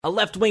A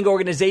left-wing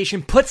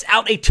organization puts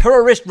out a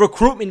terrorist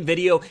recruitment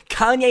video.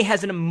 Kanye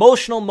has an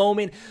emotional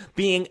moment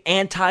being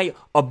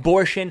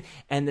anti-abortion.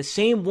 And the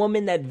same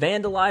woman that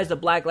vandalized the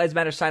Black Lives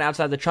Matter sign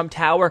outside the Trump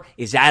Tower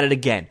is at it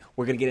again.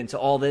 We're going to get into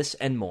all this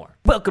and more.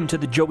 Welcome to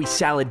the Joey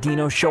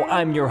Saladino Show.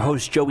 I'm your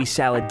host, Joey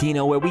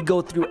Saladino, where we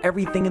go through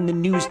everything in the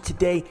news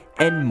today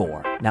and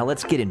more. Now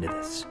let's get into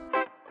this.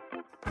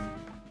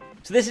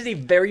 So this is a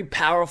very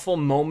powerful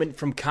moment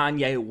from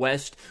Kanye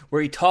West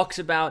where he talks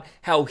about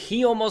how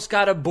he almost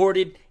got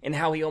aborted and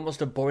how he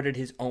almost aborted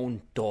his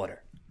own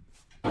daughter.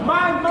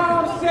 My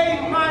mom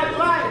saved my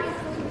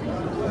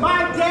life. My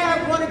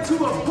dad wanted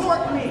to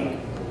abort me.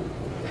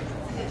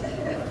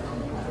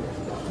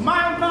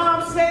 My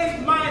mom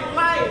saved my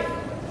life.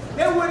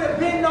 There would have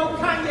been no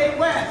Kanye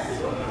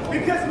West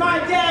because my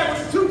dad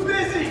was too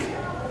busy.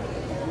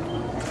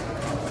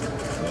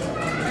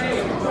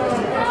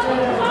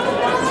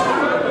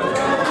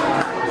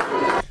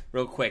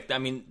 Real quick, I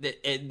mean,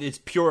 it's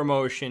pure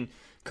emotion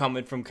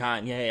coming from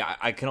Kanye.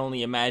 I can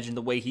only imagine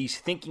the way he's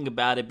thinking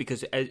about it,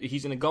 because as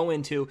he's going to go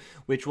into,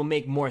 which will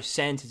make more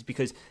sense, is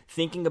because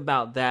thinking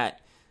about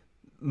that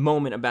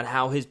moment about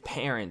how his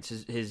parents,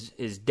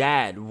 his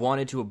dad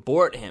wanted to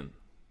abort him,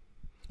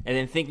 and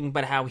then thinking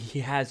about how he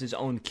has his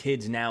own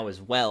kids now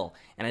as well.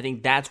 And I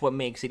think that's what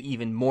makes it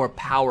even more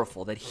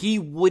powerful, that he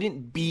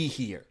wouldn't be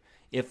here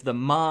if the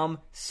mom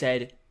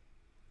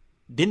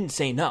didn't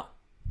say no.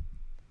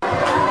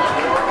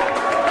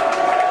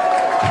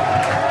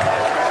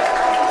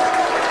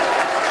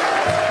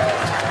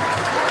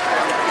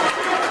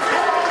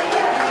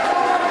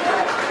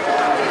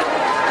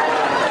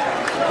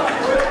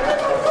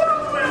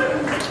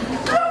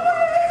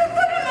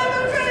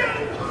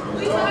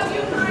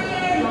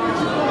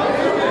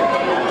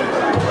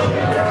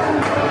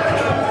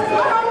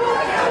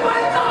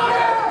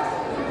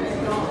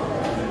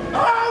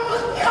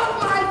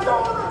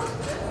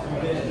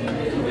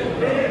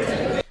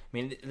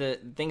 The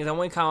thing is, I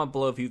want to comment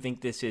below if you think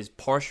this is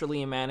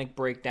partially a manic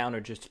breakdown or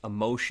just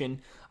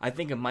emotion. I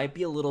think it might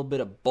be a little bit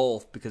of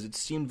both, because it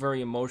seemed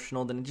very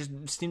emotional, then it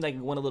just seemed like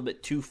it went a little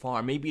bit too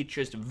far. Maybe it's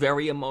just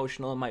very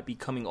emotional. It might be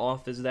coming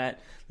off as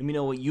that. Let me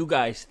know what you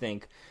guys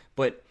think.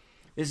 But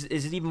is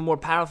it even more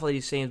powerful that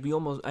he's saying,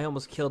 I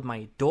almost killed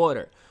my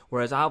daughter?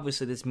 Whereas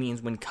obviously this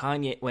means when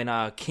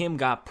Kim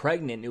got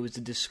pregnant, it was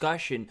a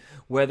discussion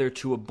whether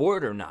to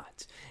abort or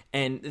not.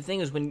 And the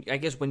thing is,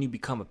 when you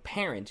become a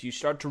parent, you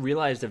start to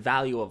realize the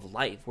value of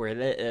life, where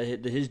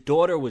his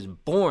daughter was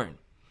born,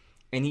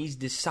 and he's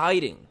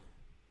deciding,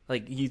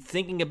 like, he's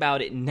thinking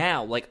about it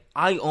now, like,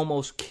 I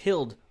almost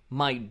killed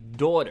my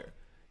daughter.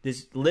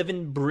 This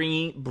living,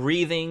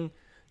 breathing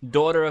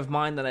daughter of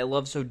mine that I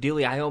love so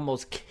dearly, I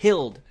almost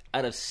killed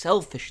out of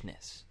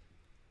selfishness.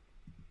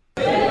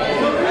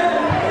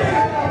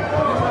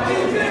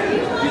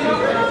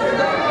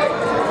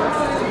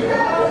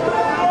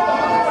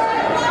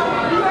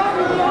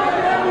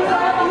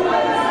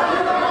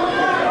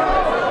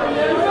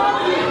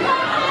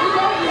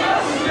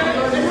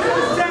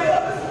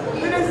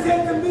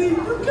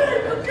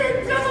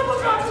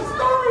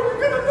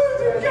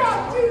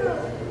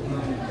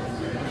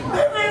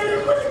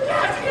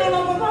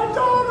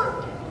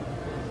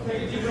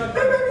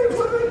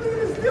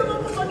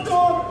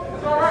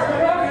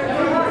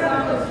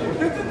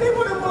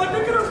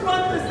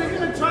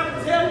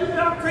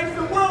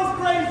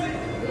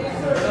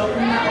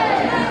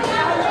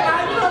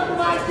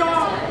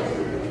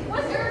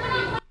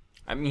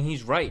 I mean,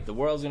 he's right. The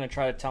world's going to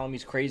try to tell him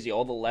he's crazy.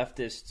 All the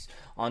leftists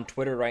on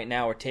Twitter right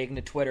now are taking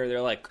to Twitter.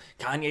 They're like,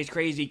 Kanye's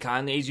crazy.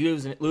 Kanye's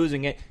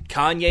losing it.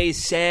 Kanye's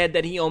sad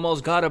that he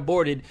almost got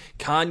aborted.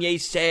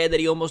 Kanye's sad that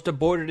he almost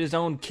aborted his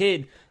own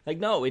kid. Like,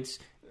 no,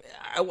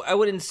 I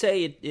wouldn't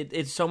say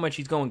it's so much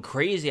he's going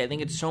crazy. I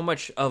think it's so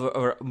much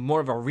of more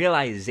of a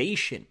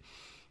realization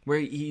where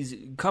he's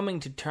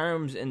coming to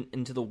terms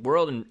into the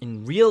world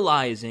and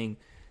realizing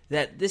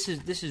that this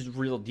is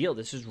real deal.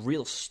 This is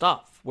real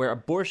stuff, where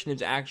abortion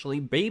is actually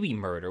baby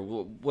murder,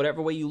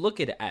 whatever way you look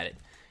at it.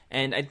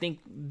 And I think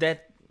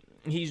that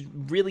he's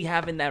really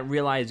having that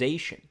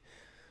realization.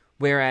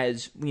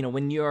 Whereas,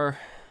 when you're,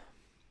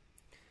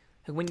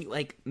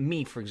 like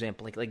me, for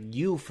example, like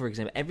you, for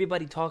example,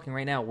 everybody talking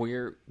right now,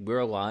 we're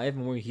alive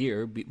and we're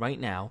here right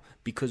now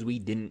because we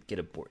didn't get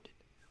aborted.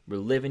 We're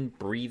living,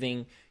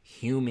 breathing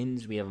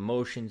humans. We have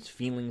emotions,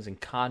 feelings, and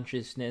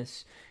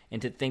consciousness.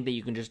 And to think that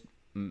you can just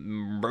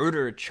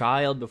murder a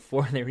child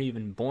before they're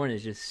even born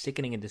is just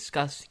sickening and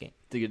disgusting.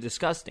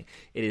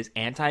 It is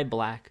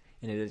anti-black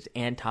and it is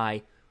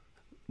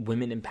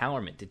anti-women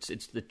empowerment.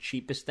 It's the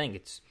cheapest thing.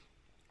 It's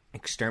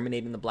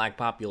exterminating the black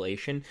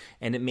population,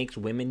 and it makes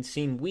women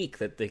seem weak,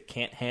 that they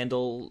can't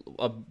handle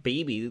a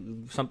baby,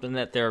 something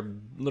that they're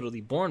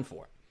literally born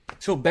for.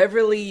 So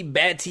Beverly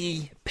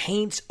Betty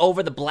paints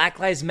over the Black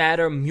Lives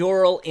Matter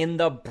mural in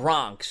the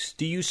Bronx.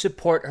 Do you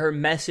support her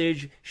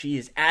message? She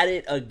is at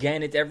it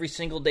again. It's every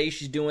single day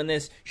she's doing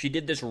this. She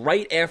did this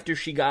right after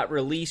she got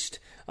released,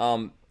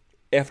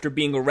 after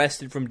being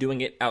arrested from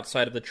doing it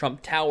outside of the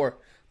Trump Tower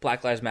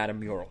Black Lives Matter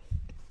mural.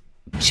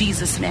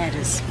 Jesus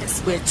matters.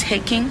 We're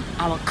taking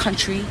our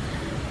country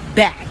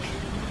back.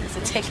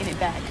 They're taking it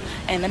back.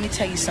 And let me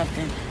tell you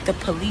something. The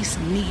police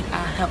need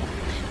our help.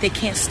 They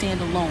can't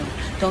stand alone.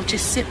 Don't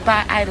just sit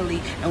by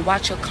idly and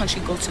watch your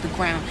country go to the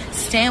ground.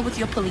 Stand with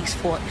your police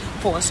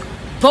force.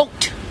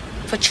 Vote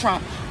for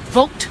Trump.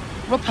 Vote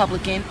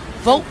Republican.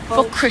 Vote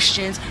for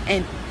Christians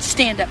and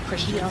stand up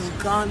Christians. The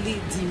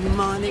ungodly,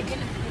 demonic,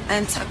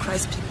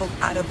 antichrist people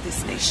out of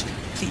this nation,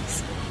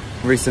 please.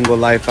 Every single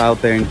life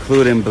out there,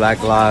 including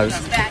Black Lives.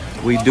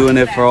 We doing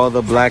it for all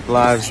the Black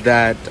lives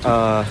that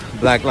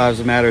Black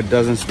Lives Matter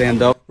doesn't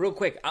stand up. Real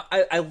quick,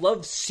 I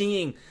love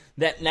seeing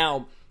that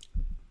now.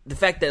 The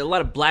fact that a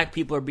lot of black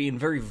people are being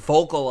very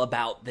vocal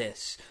about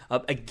this,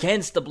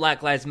 against the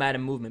Black Lives Matter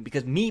movement,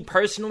 because me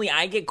personally,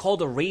 I get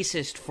called a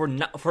racist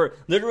for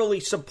literally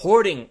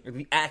supporting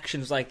the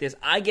actions like this.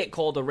 I get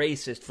called a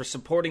racist for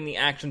supporting the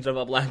actions of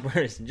a black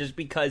person, just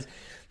because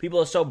people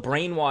are so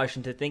brainwashed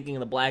into thinking of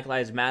the Black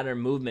Lives Matter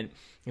movement.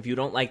 If you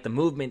don't like the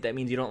movement, that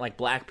means you don't like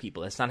black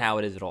people. That's not how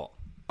it is at all.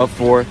 Up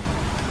for.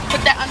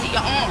 Put that under your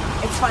arm.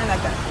 It's fine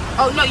like that.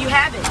 Oh no, you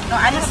have it. No,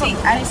 I didn't see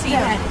you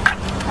had it.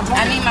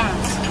 I need mine.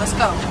 Let's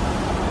go.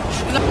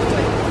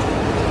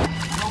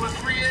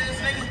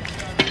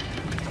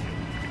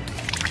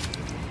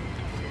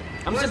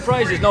 I'm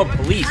surprised there's no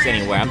police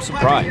anywhere. I'm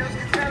surprised.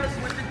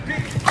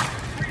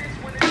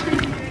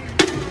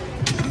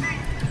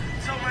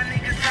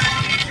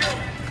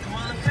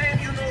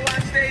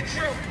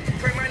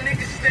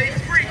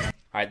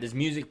 Alright, there's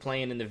music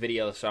playing in the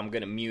video, so I'm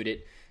going to mute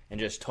it and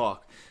just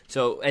talk.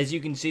 So, as you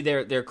can see,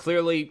 they're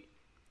clearly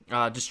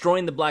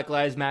destroying the Black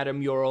Lives Matter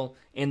mural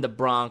in the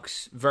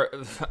Bronx.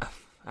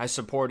 I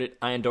support it.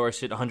 I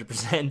endorse it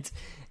 100%.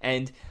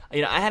 And,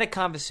 I had a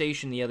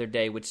conversation the other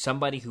day with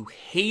somebody who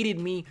hated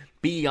me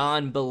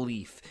beyond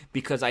belief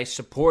because I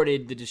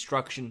supported the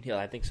destruction.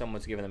 I think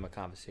someone's giving them a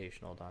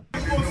conversation. Hold on.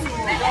 We're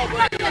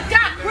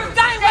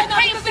dying right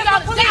now because of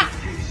our police.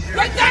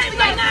 We're dying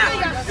right now.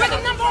 We're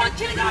the number one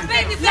killing our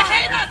babies. They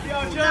hate us.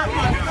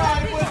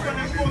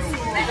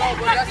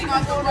 That's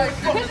not the right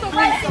thing. That's the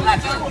right thing.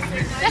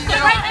 That's the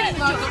right thing.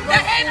 They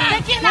hate us.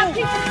 They kidnap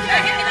people.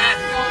 They hate us.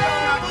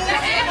 They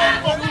hate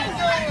us.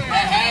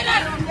 They hate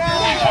us.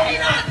 They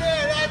hate us.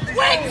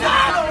 Wake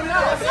up!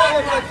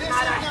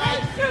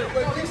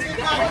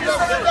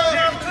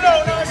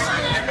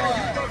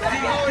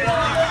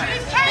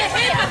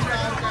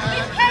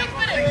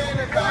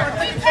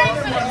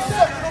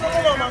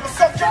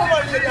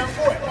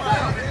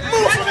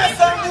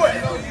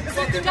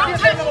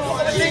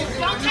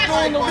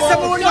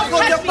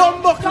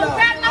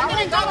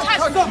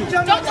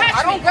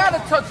 I don't gotta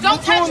touch you.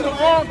 You're doing the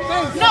wrong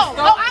thing. No,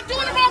 I'm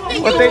doing the wrong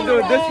thing. What they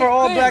do? This for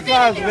all Black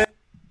lives, man.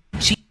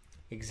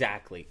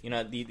 Exactly.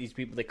 These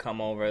people that come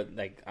over,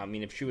 like,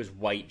 if she was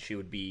white, she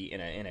would be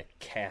in a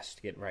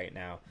casket right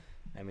now.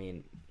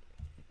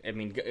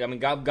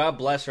 God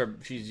bless her.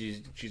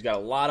 She's got a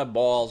lot of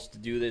balls to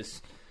do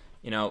this,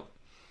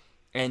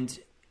 and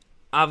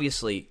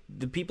obviously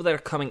the people that are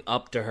coming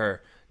up to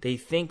her, they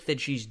think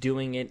that she's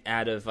doing it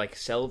out of like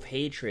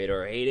self-hatred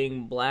or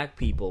hating black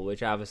people,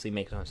 which obviously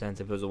makes no sense.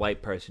 If it was a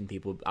white person,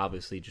 people would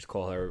obviously just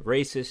call her a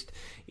racist,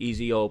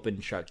 easy open,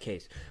 shut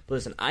case. But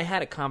listen, I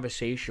had a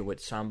conversation with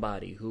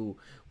somebody who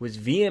was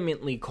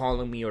vehemently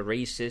calling me a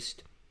racist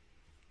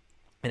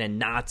and a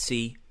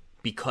Nazi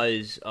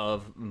because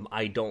of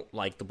I don't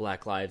like the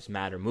Black Lives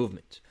Matter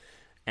movement.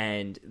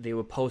 And they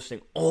were posting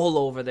all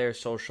over their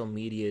social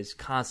medias,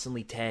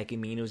 constantly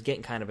tagging me, and it was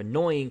getting kind of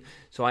annoying,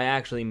 so I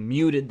actually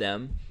muted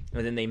them,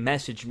 and then they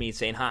messaged me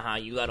saying, haha,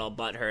 you got all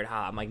butthurt,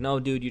 ha. I'm like, no,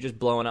 dude, you're just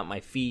blowing up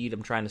my feed,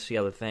 I'm trying to see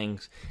other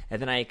things. And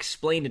then I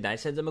explained it, I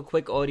sent him a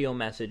quick audio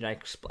message, and I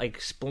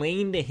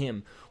explained to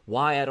him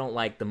why I don't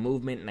like the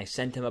movement, and I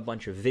sent him a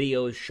bunch of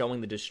videos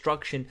showing the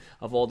destruction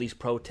of all these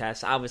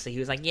protests. Obviously, he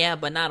was like, yeah,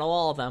 but not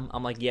all of them.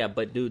 I'm like, yeah,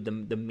 but dude,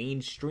 the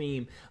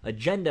mainstream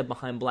agenda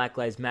behind Black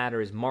Lives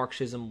Matter is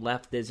Marxism,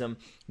 leftism,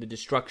 the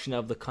destruction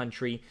of the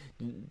country,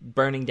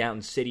 burning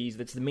down cities.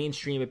 That's the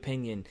mainstream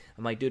opinion.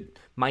 I'm like, dude,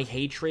 my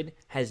hatred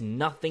has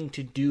nothing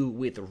to do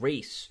with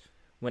race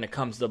when it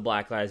comes to the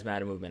Black Lives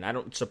Matter movement. I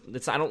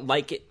don't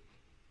like it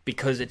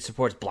because it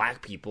supports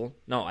black people.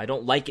 No, I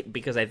don't like it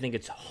because I think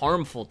it's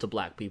harmful to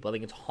black people. I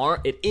think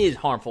it is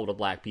harmful to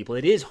black people.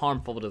 It is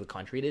harmful to the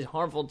country. It is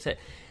harmful to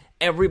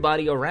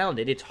everybody around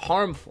it. It's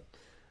harmful.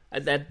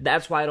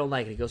 That's why I don't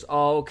like it. He goes,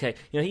 oh, okay.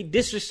 He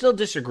still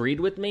disagreed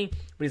with me,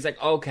 but he's like,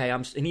 okay.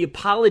 And he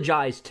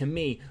apologized to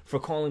me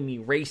for calling me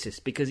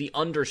racist because he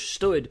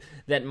understood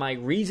that my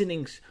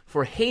reasonings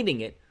for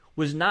hating it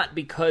was not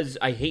because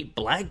I hate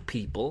black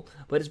people,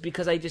 but it's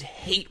because I just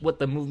hate what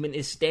the movement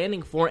is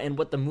standing for and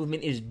what the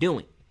movement is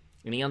doing.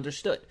 And he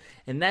understood.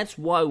 And that's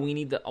why we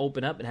need to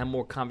open up and have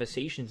more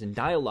conversations and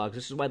dialogues.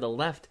 This is why the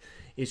left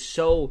is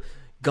so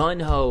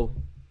gung-ho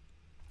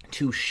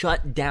to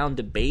shut down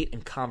debate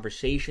and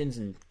conversations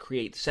and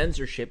create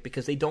censorship,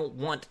 because they don't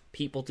want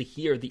people to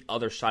hear the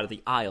other side of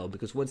the aisle.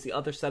 Because once the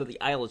other side of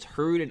the aisle is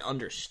heard and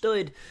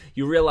understood,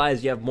 you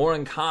realize you have more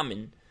in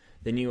common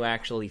than you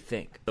actually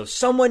think. So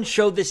someone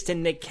showed this to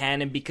Nick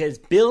Cannon because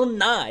Bill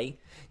Nye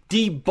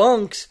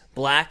debunks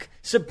black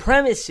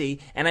supremacy,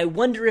 and I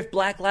wonder if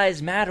Black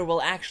Lives Matter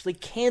will actually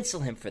cancel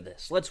him for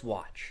this. Let's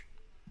watch.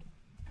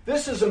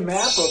 This is a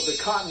map of the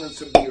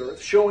continents of the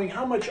Earth showing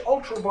how much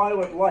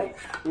ultraviolet light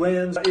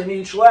lands in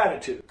each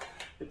latitude.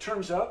 It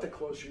turns out the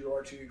closer you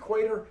are to the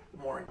equator,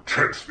 the more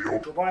intense the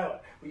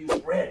ultraviolet. We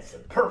use reds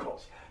and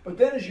purples. But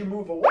then as you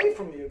move away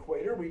from the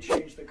equator, we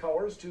change the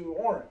colors to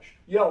orange,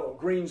 yellow,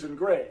 greens, and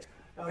grays.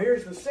 Now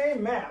here's the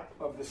same map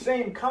of the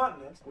same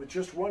continent with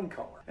just one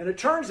color. And it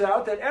turns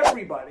out that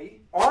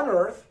everybody on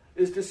Earth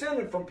is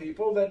descended from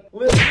people that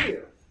live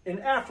here in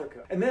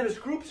Africa. And then as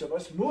groups of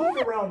us moved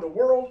around the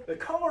world, the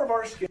color of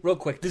our skin... Real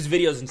quick, this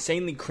video is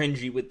insanely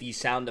cringy with these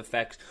sound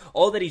effects.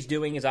 All that he's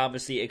doing is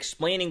obviously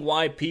explaining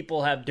why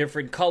people have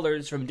different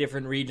colors from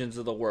different regions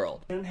of the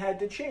world. ...and had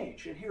to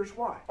change, and here's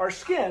why. Our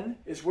skin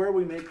is where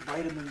we make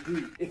vitamin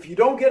D. If you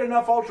don't get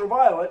enough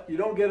ultraviolet, you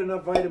don't get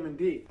enough vitamin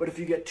D. But if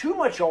you get too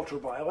much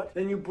ultraviolet,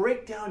 then you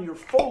break down your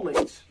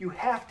folates. You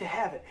have to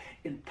have it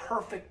in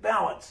perfect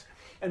balance.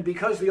 And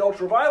because the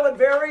ultraviolet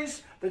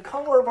varies, the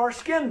color of our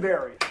skin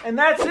varies. And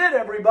that's it,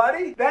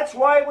 everybody. That's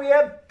why we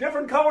have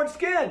different colored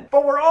skin.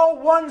 But we're all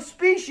one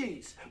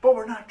species. But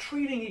we're not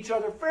treating each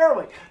other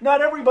fairly. Not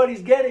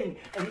everybody's getting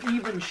an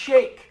even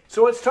shake.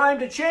 So it's time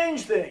to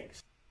change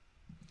things.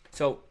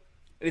 So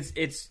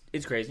it's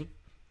crazy.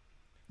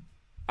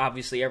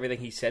 Obviously, everything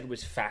he said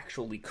was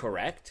factually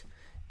correct.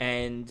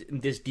 And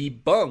this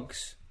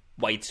debunks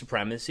white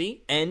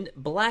supremacy and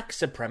black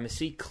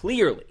supremacy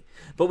clearly.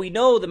 But we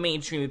know the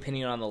mainstream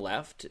opinion on the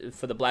left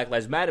for the Black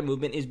Lives Matter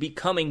movement is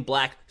becoming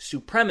black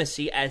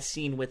supremacy, as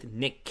seen with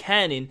Nick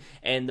Cannon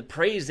and the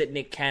praise that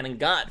Nick Cannon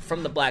got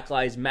from the Black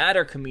Lives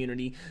Matter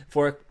community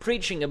for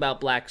preaching about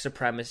black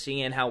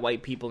supremacy and how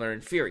white people are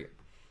inferior.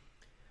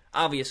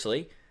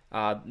 Obviously,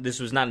 this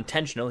was not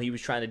intentional. He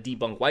was trying to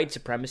debunk white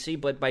supremacy,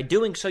 but by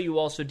doing so, you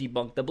also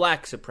debunk the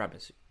black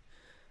supremacy.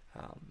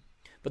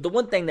 But the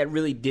one thing that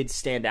really did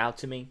stand out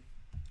to me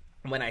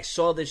when I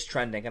saw this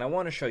trending, and I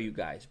want to show you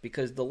guys,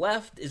 because the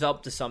left is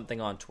up to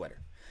something on Twitter.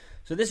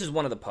 So this is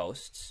one of the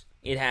posts.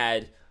 It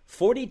had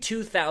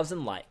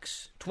 42,000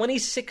 likes,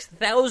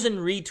 26,000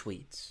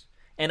 retweets,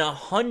 and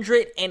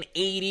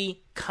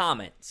 180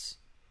 comments.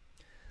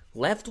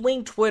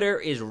 Left-wing Twitter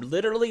is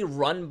literally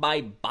run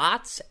by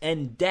bots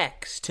and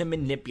decks to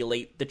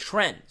manipulate the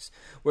trends.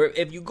 Where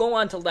if you go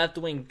onto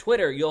left-wing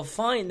Twitter, you'll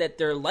find that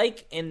their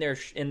like and their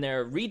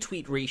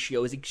retweet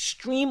ratio is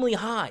extremely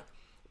high.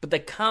 But the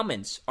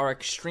comments are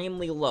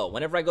extremely low.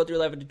 Whenever I go through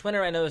left-wing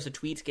Twitter, I notice the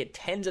tweets get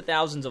tens of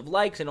thousands of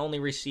likes and only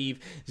receive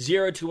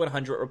 0 to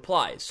 100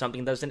 replies.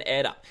 Something doesn't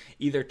add up.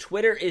 Either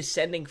Twitter is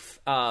sending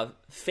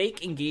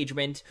fake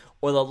engagement,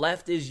 or the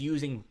left is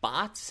using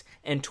bots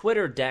and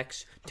Twitter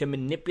decks to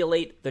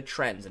manipulate the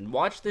trends. And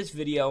watch this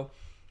video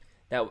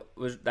that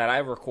I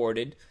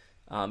recorded.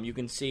 You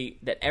can see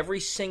that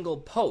every single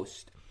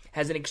post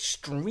has an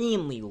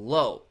extremely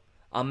low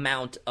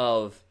amount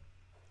of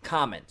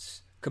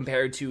comments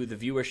compared to the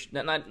viewership,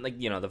 not like,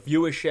 the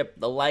viewership,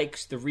 the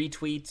likes, the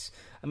retweets.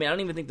 I mean, I don't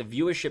even think the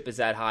viewership is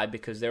that high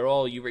because they're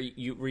all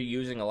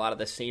reusing a lot of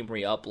the same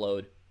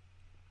re-upload.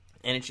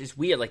 And it's just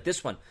weird. Like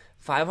this one,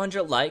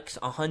 500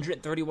 likes,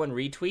 131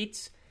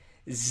 retweets,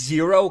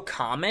 0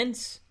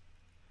 comments.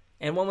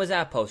 And when was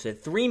that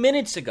posted? 3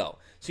 minutes ago.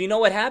 So you know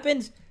what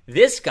happens?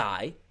 This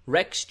guy,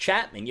 Rex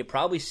Chapman, you've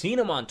probably seen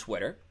him on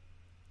Twitter.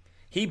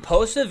 He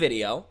posts a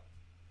video,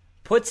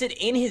 puts it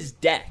in his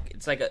deck.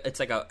 It's like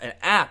an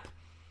app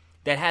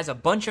that has a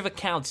bunch of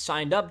accounts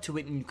signed up to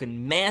it, and you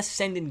can mass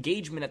send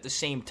engagement at the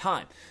same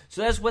time.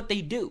 So that's what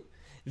they do.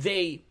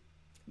 They're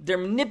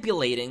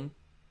manipulating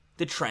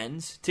the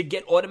trends to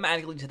get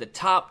automatically to the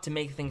top to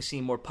make things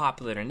seem more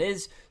popular than it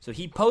is. So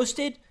he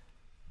posted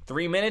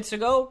 3 minutes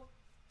ago,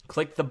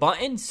 click the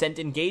button, send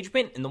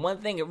engagement, and the one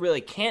thing it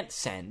really can't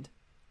send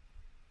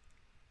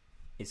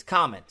is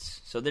comments.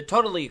 So they're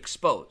totally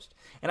exposed.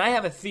 And I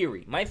have a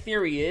theory. My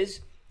theory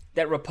is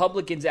that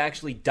Republicans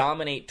actually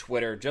dominate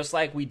Twitter just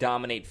like we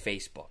dominate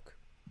Facebook.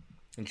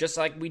 And just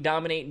like we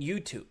dominate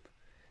YouTube.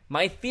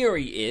 My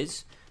theory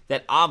is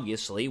that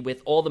obviously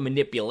with all the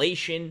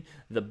manipulation,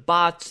 the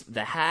bots,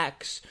 the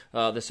hacks,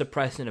 the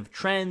suppression of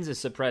trends, the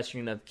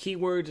suppression of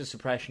keywords, the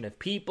suppression of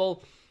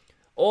people,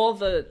 all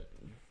the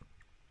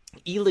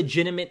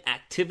illegitimate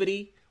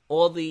activity,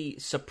 all the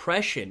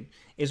suppression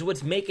is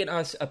what's making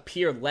us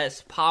appear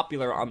less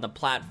popular on the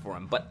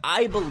platform. But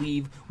I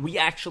believe we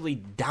actually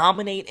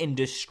dominate and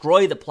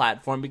destroy the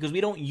platform because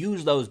we don't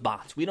use those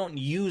bots. We don't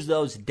use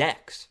those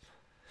decks.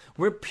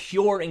 We're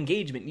pure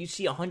engagement. You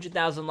see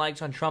 100,000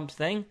 likes on Trump's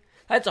thing?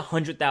 That's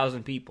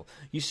 100,000 people.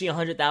 You see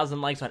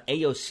 100,000 likes on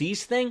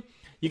AOC's thing?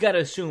 You got to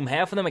assume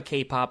half of them are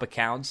K-pop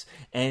accounts,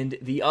 and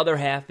the other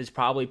half is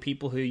probably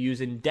people who are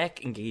using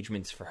deck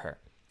engagements for her.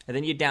 And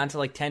then you're down to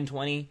like 10,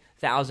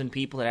 20,000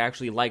 people that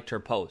actually liked her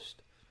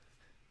post.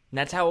 And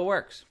that's how it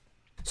works.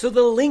 So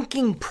the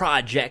Linking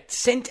Project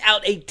sent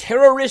out a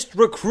terrorist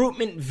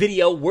recruitment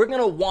video. We're going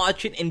to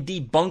watch it and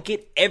debunk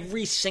it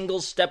every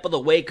single step of the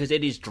way because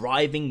it is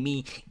driving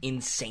me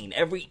insane.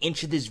 Every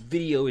inch of this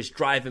video is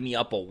driving me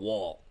up a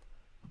wall.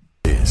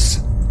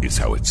 This is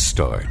how it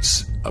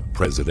starts. A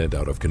president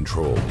out of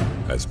control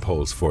as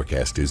polls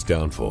forecast his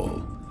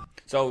downfall.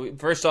 So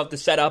first off, the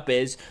setup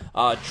is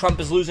Trump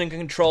is losing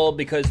control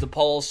because the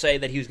polls say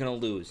that he's going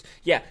to lose.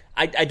 Yeah,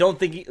 I don't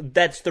think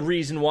that's the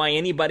reason why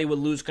anybody would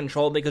lose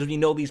control, because we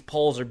know these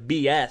polls are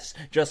BS,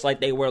 just like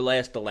they were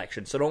last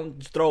election. So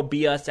don't throw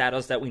BS at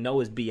us that we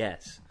know is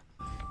BS.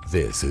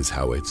 This is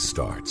how it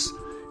starts.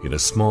 In a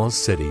small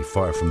city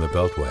far from the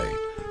Beltway,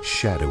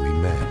 shadowy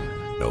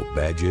men, no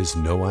badges,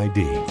 no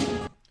ID.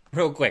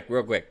 Real quick.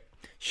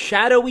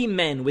 Shadowy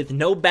men with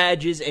no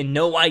badges and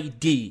no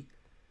ID.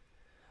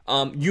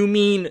 You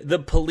mean the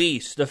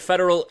police, the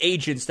federal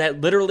agents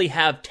that literally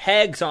have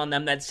tags on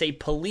them that say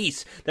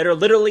police, that are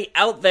literally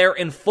out there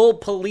in full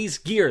police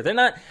gear. They're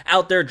not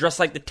out there dressed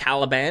like the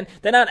Taliban.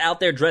 They're not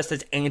out there dressed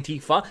as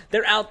Antifa.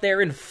 They're out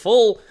there in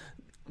full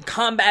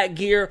combat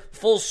gear,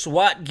 full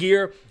SWAT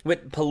gear,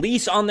 with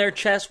police on their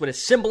chest, with a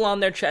symbol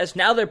on their chest.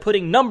 Now they're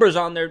putting numbers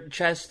on their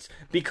chests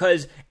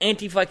because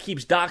Antifa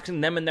keeps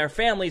doxing them and their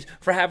families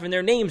for having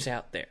their names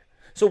out there.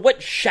 So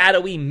what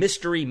shadowy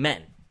mystery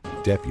men?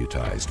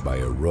 Deputized by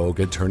a rogue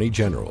attorney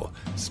general,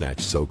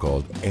 snatch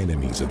so-called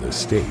enemies of the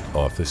state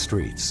off the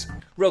streets.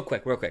 Real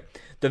quick.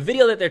 The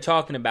video that they're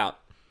talking about,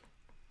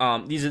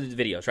 these are the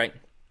videos, right?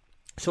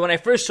 So when I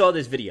first saw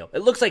this video,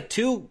 it looks like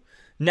two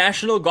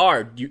National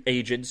Guard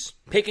agents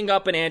picking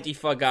up an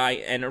Antifa guy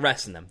and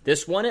arresting them.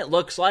 This one, it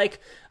looks like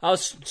a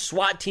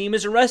SWAT team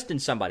is arresting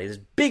somebody. There's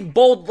big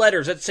bold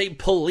letters that say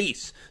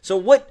police. So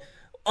what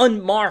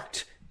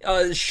unmarked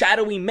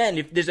shadowy men,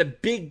 if there's a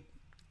big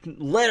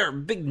letter,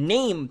 big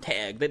name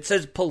tag that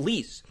says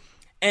police?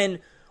 And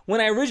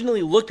when I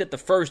originally looked at the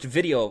first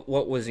video of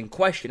what was in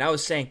question, I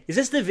was saying, is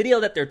this the video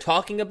that they're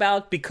talking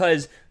about?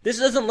 Because this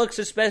doesn't look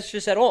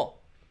suspicious at all.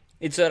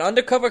 It's an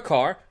undercover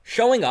car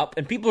showing up,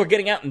 and people are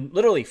getting out in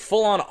literally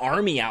full-on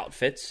army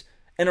outfits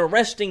and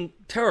arresting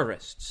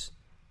terrorists.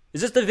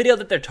 Is this the video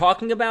that they're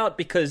talking about?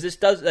 Because this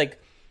doesn't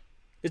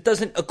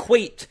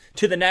equate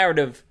to the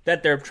narrative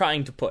that they're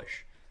trying to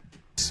push.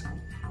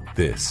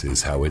 This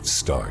is how it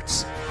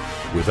starts.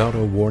 Without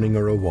a warning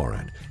or a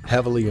warrant,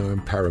 heavily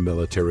armed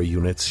paramilitary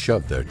units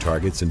shove their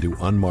targets into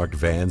unmarked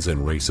vans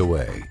and race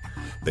away.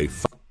 They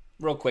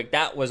Real quick,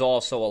 that was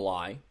also a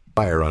lie.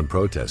 Fire on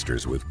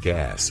protesters with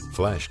gas,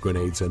 flash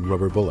grenades, and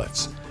rubber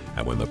bullets.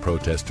 And when the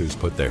protesters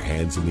put their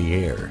hands in the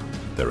air,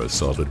 they're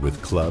assaulted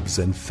with clubs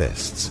and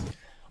fists.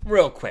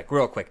 Real quick.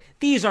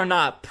 These are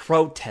not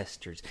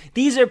protesters.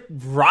 These are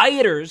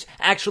rioters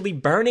actually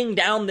burning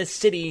down the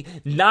city,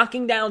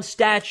 knocking down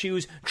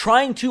statues,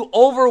 trying to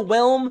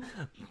overwhelm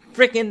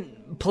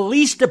freaking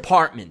police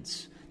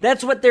departments.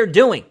 That's what they're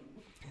doing.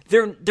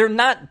 They're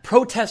not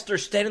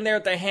protesters standing there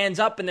with their hands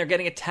up and they're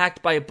getting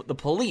attacked by the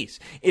police.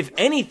 If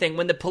anything,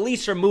 when the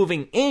police are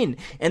moving in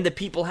and the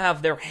people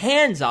have their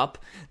hands up,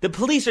 the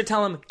police are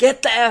telling them,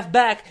 get the F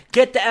back,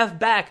 get the F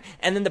back.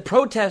 And then the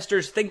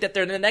protesters think that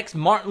they're the next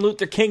Martin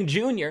Luther King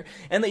Jr.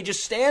 and they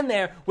just stand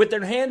there with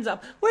their hands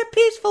up. We're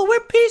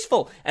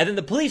peaceful. And then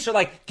the police are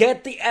like,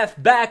 get the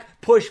F back,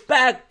 push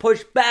back,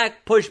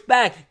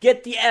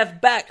 get the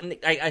F back. And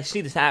I see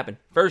this happen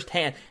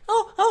firsthand.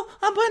 Oh,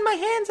 I'm putting my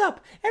hands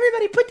up.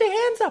 Everybody put their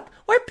hands up.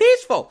 We're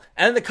peaceful.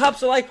 And then the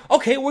cops are like,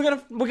 okay, we're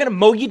gonna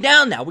mow you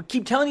down now. We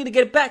keep telling you to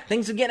get it back.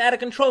 Things are getting out of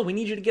control. We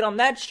need you to get on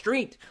that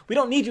street. We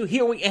don't need you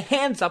here with your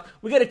hands up.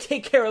 We gotta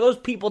take care of those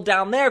people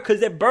down there because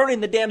they're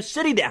burning the damn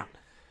city down.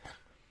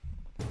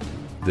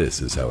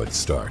 This is how it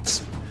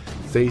starts.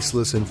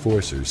 Faceless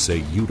enforcers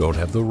say you don't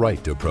have the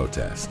right to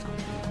protest.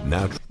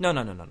 Now, No.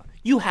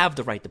 You have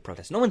the right to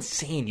protest. No one's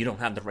saying you don't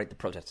have the right to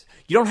protest.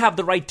 You don't have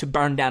the right to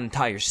burn down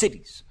entire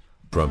cities.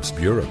 Trump's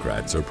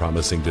bureaucrats are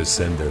promising to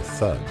send their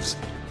thugs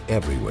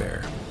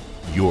everywhere.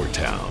 Your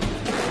town.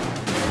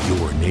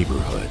 Your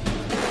neighborhood.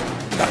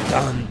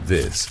 Dun.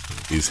 This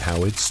is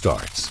how it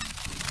starts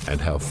and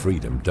how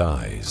freedom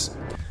dies.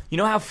 You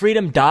know how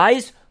freedom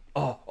dies?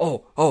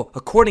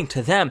 According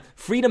to them,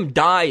 freedom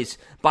dies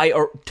by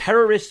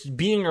terrorists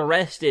being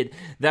arrested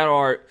that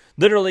are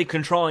literally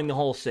controlling the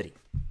whole city.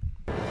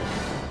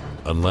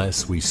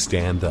 Unless we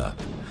stand up,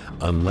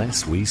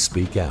 unless we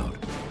speak out,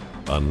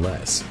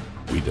 unless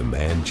we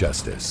demand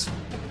justice.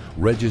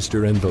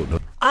 Register and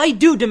vote. I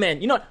do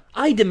demand,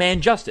 I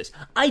demand justice.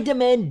 I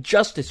demand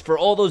justice for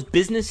all those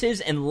businesses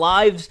and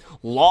lives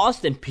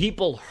lost and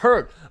people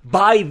hurt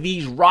by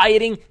these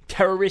rioting,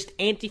 terrorist,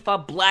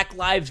 Antifa, Black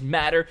Lives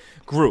Matter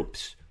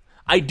groups.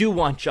 I do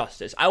want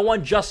justice. I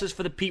want justice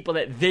for the people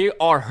that they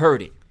are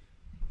hurting.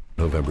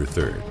 November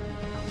 3rd.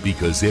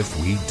 Because if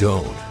we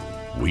don't,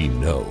 we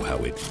know how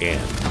it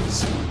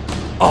ends.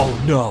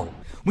 Oh no,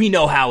 we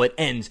know how it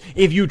ends.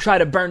 If you try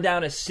to burn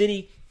down a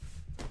city,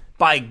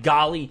 by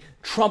golly,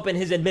 Trump and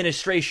his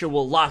administration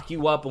will lock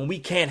you up and we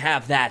can't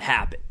have that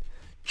happen.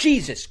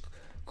 Jesus,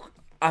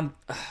 I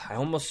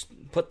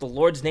almost put the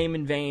Lord's name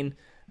in vain,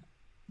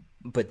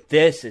 but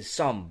this is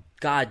some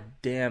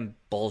goddamn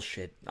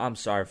bullshit. I'm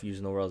sorry for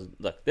using the word.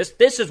 Look,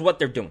 this is what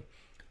they're doing.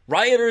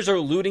 Rioters are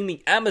looting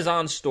the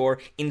Amazon store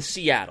in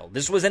Seattle.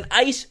 This was an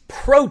ICE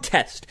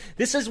protest.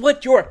 This is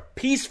what your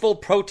peaceful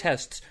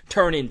protests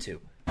turn into.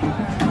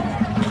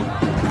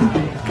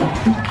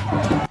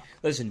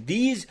 Listen,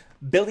 these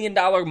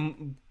billion-dollar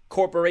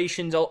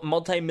corporations,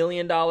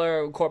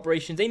 multi-million-dollar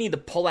corporations, they need to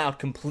pull out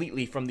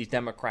completely from these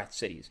Democrat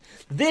cities.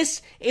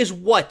 This is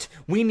what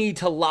we need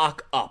to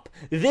lock up.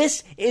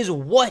 This is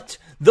what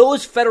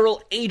those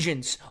federal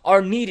agents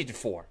are needed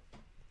for.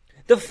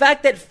 The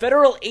fact that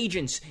federal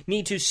agents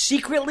need to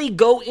secretly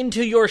go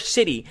into your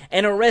city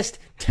and arrest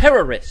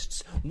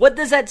terrorists, what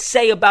does that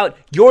say about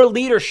your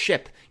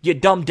leadership, you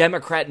dumb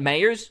Democrat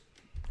mayors?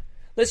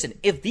 Listen,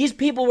 if these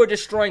people were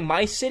destroying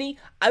my city,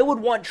 I would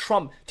want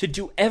Trump to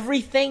do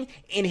everything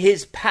in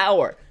his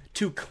power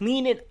to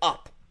clean it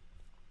up.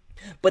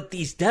 But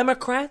these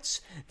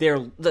Democrats,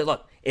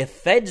 look, if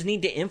feds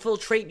need to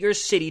infiltrate your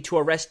city to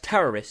arrest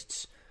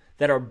terrorists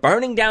that are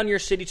burning down your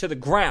city to the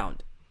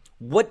ground,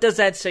 what does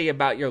that say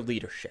about your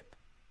leadership?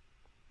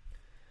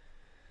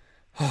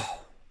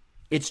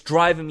 It's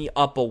driving me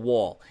up a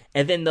wall.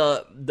 And then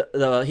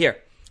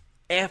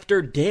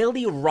after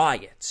daily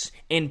riots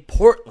in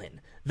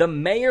Portland, the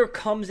mayor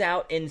comes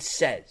out and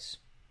says,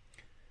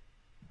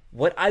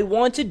 what I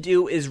want to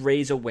do is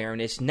raise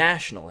awareness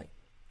nationally.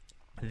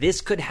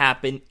 This could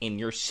happen in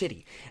your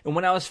city. And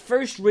when I was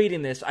first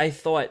reading this, I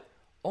thought,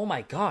 oh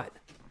my God,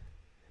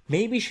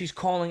 maybe she's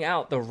calling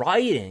out the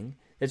rioting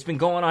that's been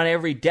going on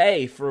every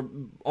day for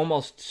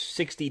almost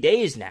 60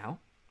 days now.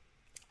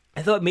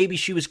 I thought maybe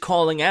she was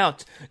calling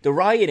out the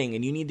rioting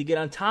and you need to get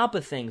on top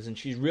of things, and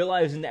she's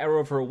realizing the error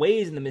of her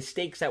ways and the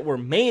mistakes that were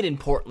made in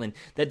Portland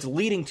that's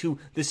leading to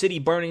the city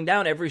burning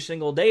down every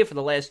single day for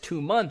the last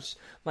 2 months.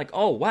 I'm like,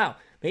 oh wow,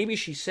 maybe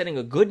she's sending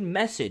a good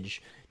message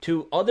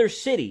to other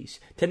cities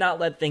to not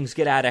let things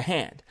get out of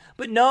hand.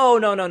 But no.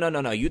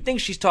 You think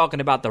she's talking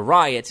about the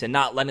riots and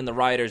not letting the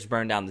rioters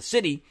burn down the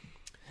city,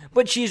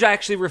 but she's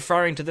actually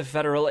referring to the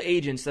federal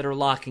agents that are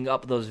locking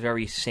up those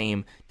very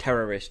same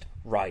terrorist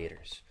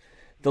rioters.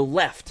 The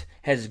left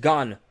has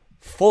gone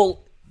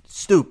full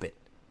stupid.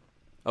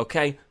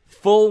 Okay?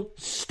 Full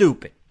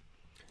stupid.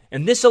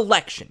 And this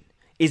election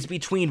is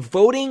between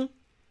voting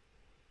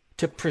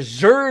to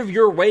preserve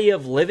your way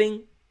of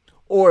living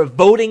or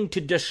voting to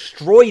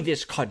destroy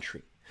this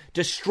country,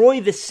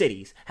 destroy the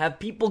cities, have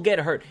people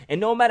get hurt.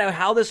 And no matter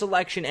how this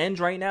election ends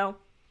right now,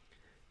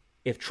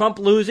 if Trump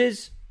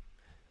loses,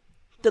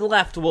 the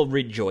left will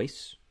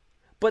rejoice.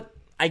 But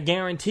I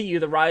guarantee you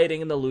the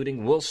rioting and the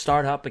looting will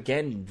start up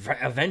again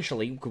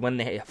eventually when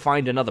they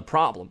find another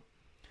problem.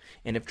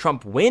 And if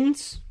Trump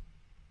wins,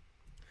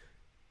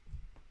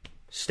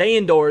 stay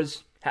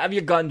indoors, have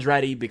your guns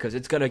ready, because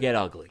it's going to get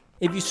ugly.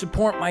 If you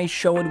support my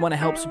show and want to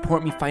help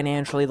support me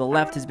financially, the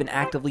left has been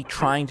actively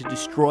trying to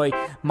destroy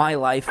my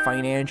life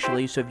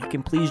financially. So if you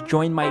can please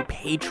join my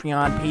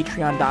Patreon,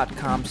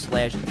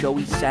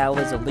 patreon.com/Joey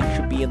Salas. A link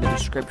should be in the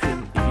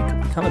description. If you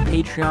can become a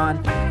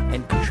Patreon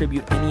and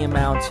contribute any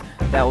amount,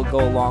 that will go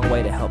a long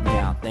way to help me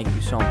out. Thank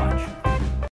you so much.